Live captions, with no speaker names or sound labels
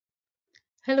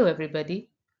Hello everybody,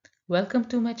 welcome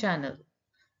to my channel.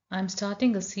 I'm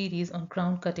starting a series on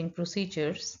crown cutting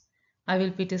procedures. I will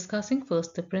be discussing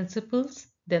first the principles,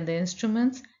 then the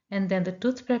instruments, and then the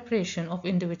tooth preparation of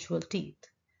individual teeth.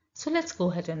 So let's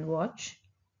go ahead and watch.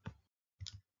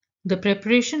 The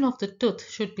preparation of the tooth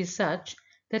should be such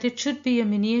that it should be a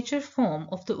miniature form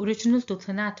of the original tooth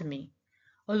anatomy,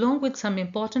 along with some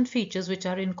important features which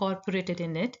are incorporated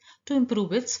in it to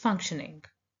improve its functioning.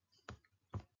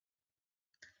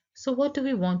 So what do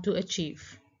we want to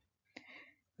achieve?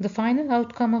 The final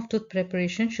outcome of tooth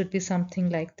preparation should be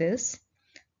something like this.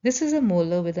 This is a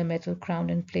molar with a metal crown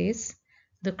in place.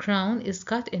 The crown is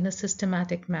cut in a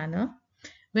systematic manner.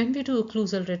 When we do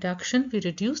occlusal reduction, we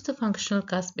reduce the functional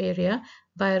cusp area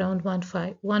by around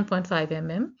 1.5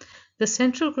 mm, the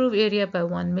central groove area by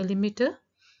 1 mm,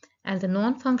 and the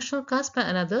non-functional cusp by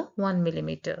another 1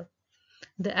 mm.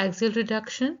 The axial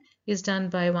reduction is done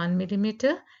by 1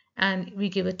 mm and we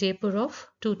give a taper of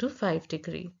 2 to 5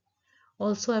 degree.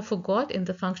 Also, I forgot, in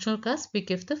the functional cusp, we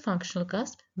give the functional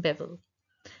cusp bevel.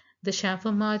 The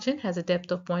chamfer margin has a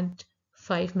depth of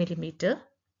 0.5 millimeter.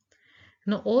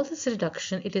 Now, all this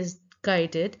reduction, it is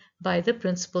guided by the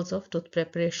principles of tooth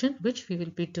preparation, which we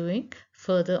will be doing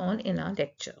further on in our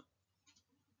lecture.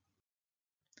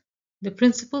 The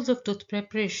principles of tooth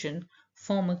preparation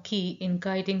form a key in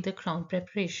guiding the crown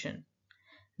preparation.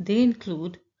 They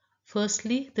include,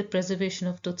 firstly, the preservation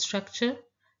of tooth structure,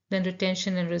 then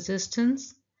retention and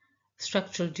resistance,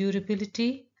 structural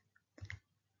durability,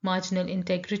 marginal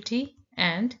integrity,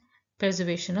 and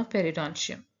preservation of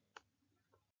periodontium.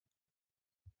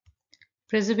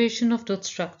 Preservation of tooth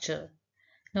structure.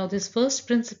 Now, this first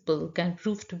principle can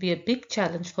prove to be a big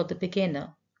challenge for the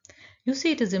beginner. You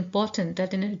see, it is important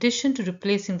that in addition to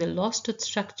replacing the lost tooth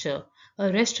structure,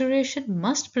 a restoration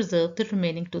must preserve the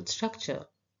remaining tooth structure.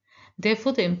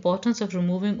 Therefore, the importance of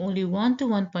removing only 1 to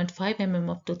 1.5 mm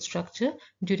of tooth structure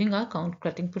during our crown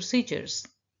cutting procedures.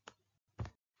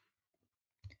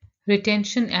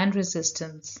 Retention and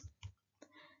resistance.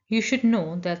 You should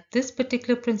know that this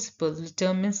particular principle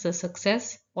determines the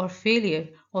success or failure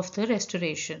of the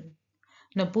restoration.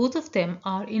 Now, both of them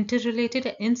are interrelated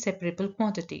and inseparable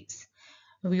quantities.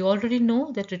 We already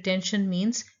know that retention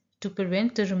means to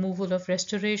prevent the removal of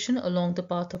restoration along the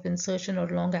path of insertion or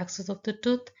long axis of the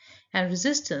tooth, and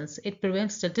resistance, it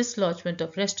prevents the dislodgement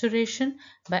of restoration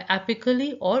by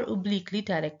apically or obliquely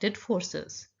directed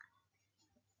forces.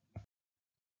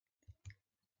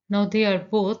 Now, they are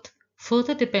both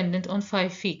further dependent on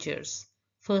 5 features.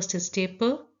 First is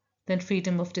taper, then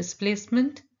freedom of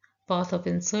displacement, path of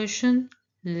insertion,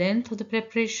 length of the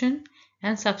preparation,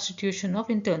 and substitution of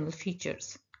internal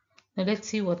features. Now let's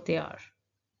see what they are.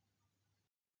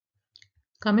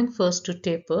 Coming first to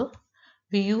taper,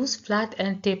 we use flat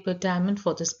and tapered diamond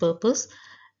for this purpose.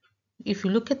 If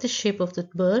you look at the shape of the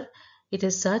burr, it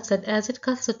is such that as it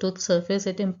cuts the tooth surface,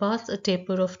 it imparts a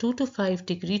taper of 2 to 5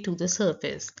 degree to the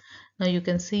surface. Now you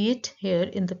can see it here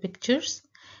in the pictures.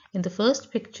 In the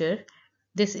first picture,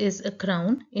 this is a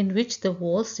crown in which the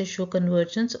walls, they show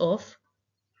convergence of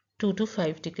 2 to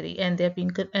 5 degree and they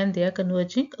are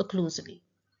converging occlusally.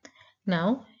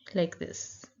 Now, like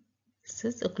this. This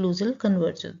is occlusal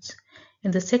convergence.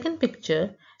 In the second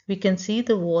picture, we can see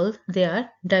the wall, they are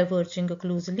diverging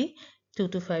occlusally 2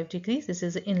 to 5 degrees. This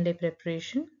is the inlay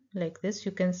preparation. Like this,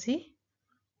 you can see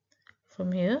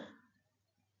from here,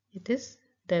 it is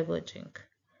diverging.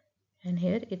 And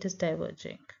here it is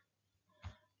diverging.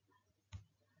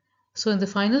 So in the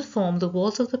final form, the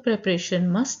walls of the preparation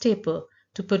must taper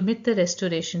to permit the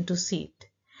restoration to seat.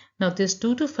 Now this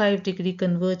 2 to 5 degree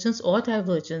convergence or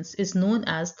divergence is known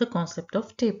as the concept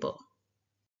of taper.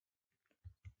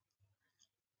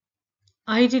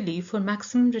 Ideally, for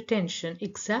maximum retention,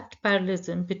 exact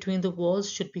parallelism between the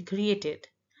walls should be created,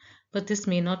 but this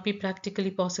may not be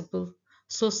practically possible,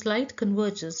 so slight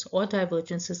convergence or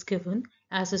divergence is given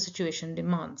as the situation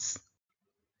demands.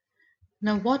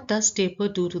 Now, what does taper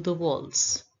do to the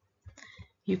walls?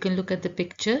 You can look at the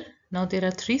picture. Now, there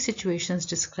are 3 situations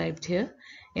described here.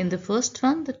 In the first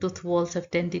one, the tooth walls have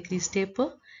 10 degrees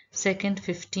taper, second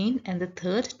 15, and the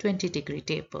third 20 degree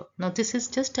taper. Now this is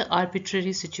just an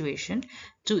arbitrary situation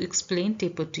to explain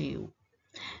taper to you.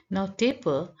 Now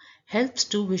taper helps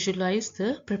to visualize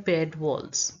the prepared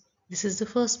walls. This is the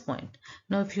first point.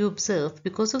 Now if you observe,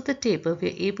 because of the taper, we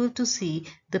are able to see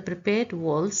the prepared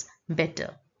walls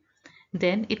better.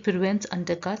 Then it prevents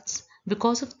undercuts.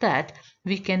 Because of that,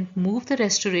 we can move the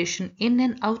restoration in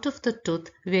and out of the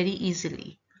tooth very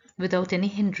easily without any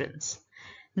hindrance.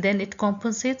 Then it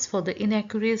compensates for the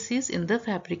inaccuracies in the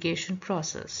fabrication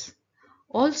process.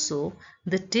 Also,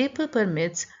 the taper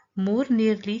permits more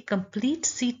nearly complete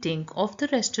seating of the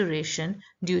restoration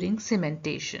during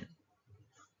cementation.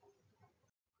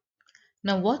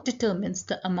 Now, what determines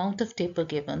the amount of taper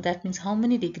given? That means how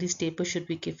many degrees taper should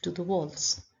we give to the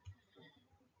walls?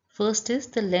 First is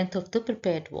the length of the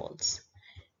prepared walls.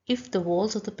 If the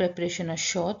walls of the preparation are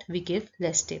short, we give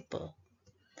less taper.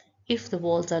 If the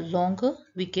walls are longer,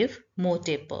 we give more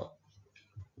taper.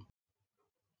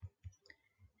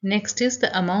 Next is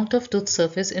the amount of tooth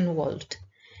surface involved.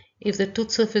 If the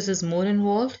tooth surface is more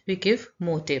involved, we give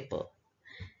more taper.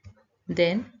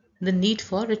 Then the need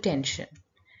for retention.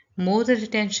 More the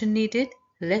retention needed,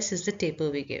 less is the taper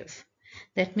we give.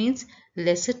 That means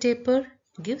lesser taper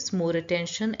gives more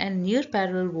retention and near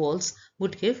parallel walls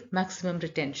would give maximum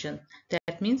retention.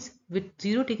 That means with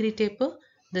 0 degree taper,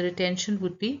 the retention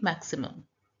would be maximum.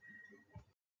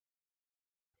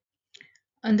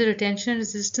 Under retention and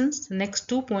resistance, the next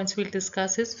 2 points we'll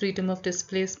discuss is freedom of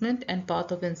displacement and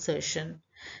path of insertion.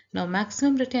 Now,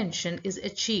 maximum retention is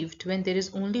achieved when there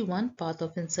is only one path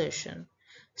of insertion.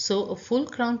 So, a full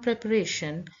crown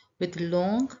preparation with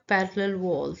long parallel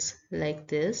walls like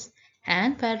this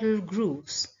and parallel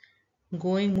grooves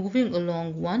moving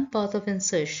along one path of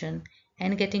insertion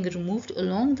and getting removed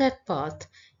along that path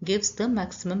gives the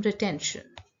maximum retention.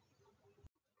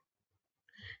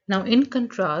 Now, in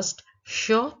contrast,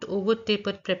 short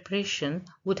over-tapered preparation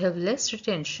would have less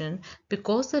retention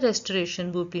because the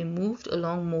restoration would be moved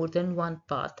along more than one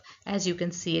path, as you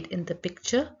can see it in the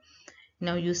picture.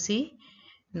 Now you see,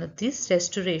 this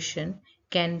restoration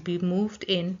can be moved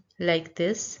in like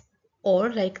this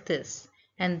or like this,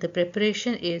 and the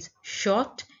preparation is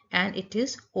short and it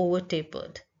is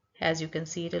over-tapered, as you can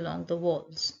see it along the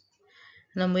walls.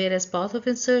 Now, whereas path of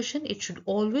insertion, it should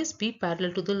always be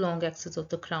parallel to the long axis of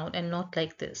the crown and not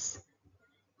like this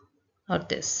or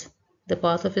this. The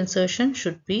path of insertion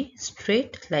should be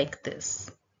straight like this.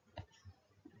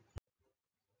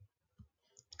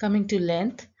 Coming to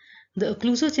length, the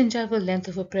occlusal-gingival length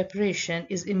of a preparation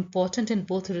is important in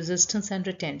both resistance and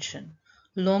retention.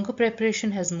 Longer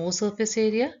preparation has more surface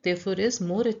area, therefore is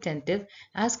more retentive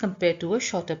as compared to a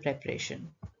shorter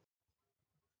preparation.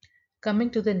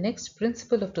 Coming to the next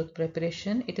principle of tooth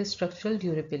preparation, it is structural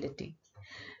durability.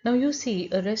 Now you see,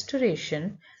 a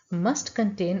restoration must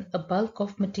contain a bulk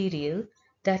of material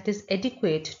that is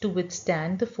adequate to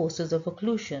withstand the forces of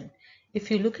occlusion. If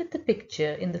you look at the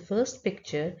picture, in the first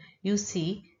picture, you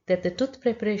see that the tooth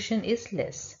preparation is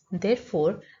less.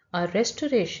 Therefore, our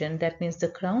restoration, that means the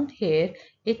crown hair,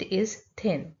 it is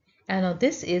thin. And now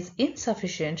this is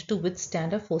insufficient to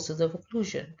withstand our forces of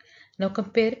occlusion. Now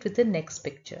compare it with the next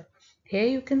picture. Here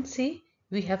you can see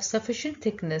we have sufficient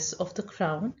thickness of the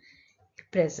crown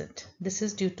present. This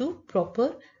is due to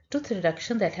proper tooth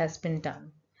reduction that has been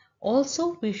done.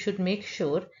 Also, we should make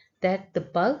sure that the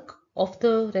bulk of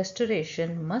the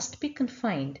restoration must be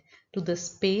confined to the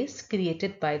space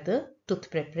created by the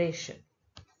tooth preparation.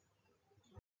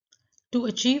 To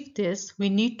achieve this, we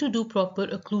need to do proper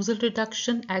occlusal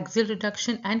reduction, axial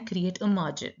reduction, and create a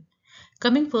margin.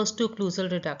 Coming first to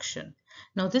occlusal reduction.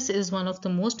 Now this is one of the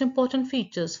most important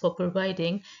features for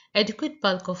providing adequate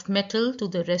bulk of metal to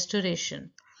the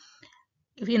restoration.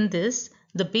 In this,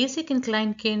 the basic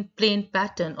inclined plane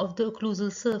pattern of the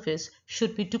occlusal surface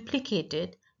should be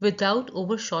duplicated without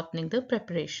overshortening the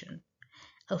preparation.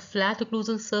 A flat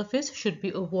occlusal surface should be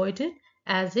avoided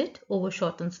as it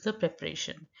overshortens the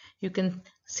preparation. You can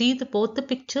see both the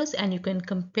pictures and you can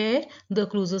compare the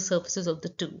occlusal surfaces of the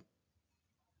two.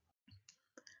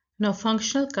 Now,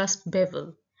 functional cusp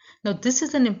bevel. Now, this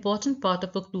is an important part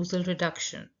of occlusal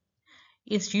reduction.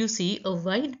 If you see a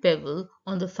wide bevel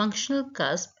on the functional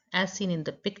cusp as seen in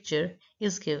the picture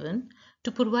is given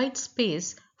to provide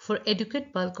space for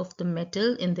adequate bulk of the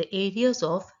metal in the areas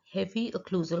of heavy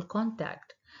occlusal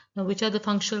contact. Now, which are the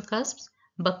functional cusps?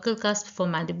 Buccal cusp for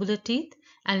mandibular teeth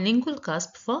and lingual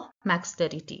cusp for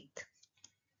maxillary teeth.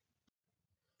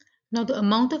 Now, the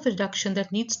amount of reduction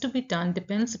that needs to be done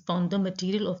depends upon the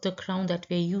material of the crown that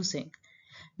we are using.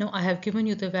 Now, I have given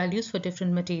you the values for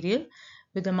different material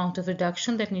with the amount of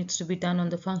reduction that needs to be done on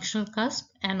the functional cusp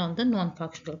and on the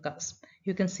non-functional cusp.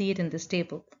 You can see it in this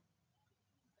table.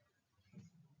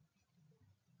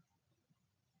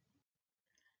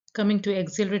 Coming to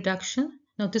axial reduction.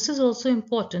 Now, this is also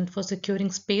important for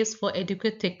securing space for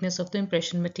adequate thickness of the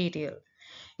impression material.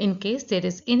 In case there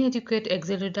is inadequate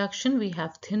axial reduction, we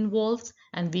have thin walls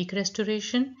and weak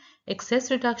restoration. Excess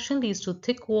reduction leads to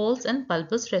thick walls and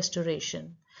bulbous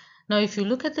restoration. Now, if you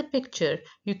look at the picture,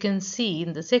 you can see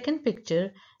in the second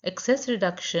picture, excess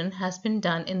reduction has been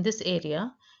done in this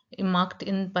area, marked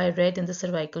in by red in the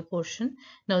cervical portion.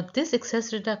 Now, this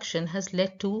excess reduction has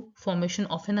led to formation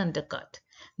of an undercut.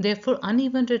 Therefore,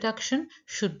 uneven reduction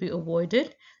should be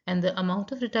avoided, and the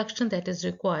amount of reduction that is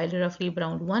required, roughly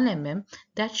around 1 mm,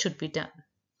 that should be done.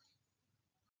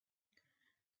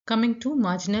 Coming to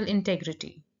marginal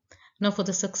integrity. Now, for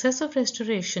the success of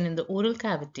restoration in the oral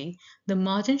cavity, the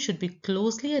margin should be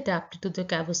closely adapted to the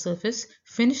cavosurface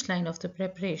finish line of the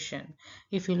preparation.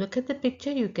 If you look at the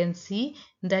picture, you can see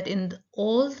that in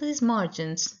all these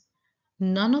margins,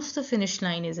 none of the finish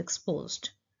line is exposed.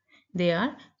 They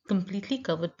are completely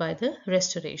covered by the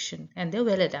restoration and they're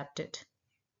well adapted.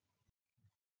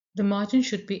 The margin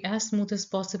should be as smooth as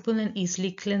possible and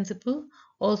easily cleansable.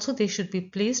 Also, they should be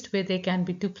placed where they can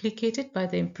be duplicated by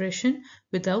the impression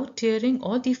without tearing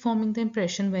or deforming the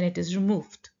impression when it is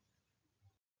removed.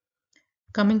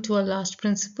 Coming to our last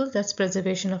principle, that's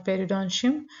preservation of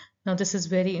periodontium. Now, this is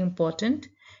very important.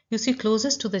 You see,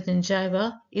 closest to the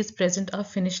gingiva is present our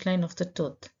finish line of the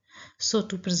tooth. So,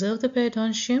 to preserve the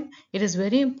periodontium, it is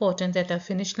very important that our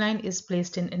finish line is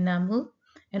placed in enamel,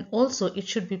 and also it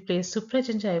should be placed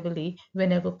supragingivally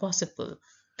whenever possible.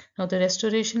 Now, the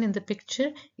restoration in the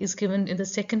picture is given in the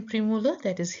second premolar,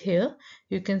 that is here.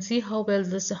 You can see how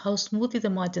smoothly the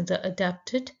margins are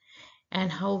adapted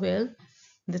and how well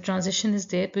the transition is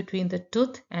there between the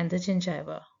tooth and the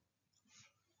gingiva.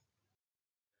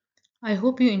 I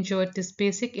hope you enjoyed this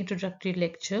basic introductory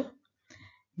lecture.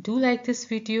 Do like this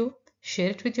video,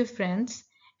 share it with your friends,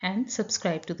 and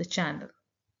subscribe to the channel.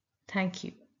 Thank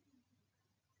you.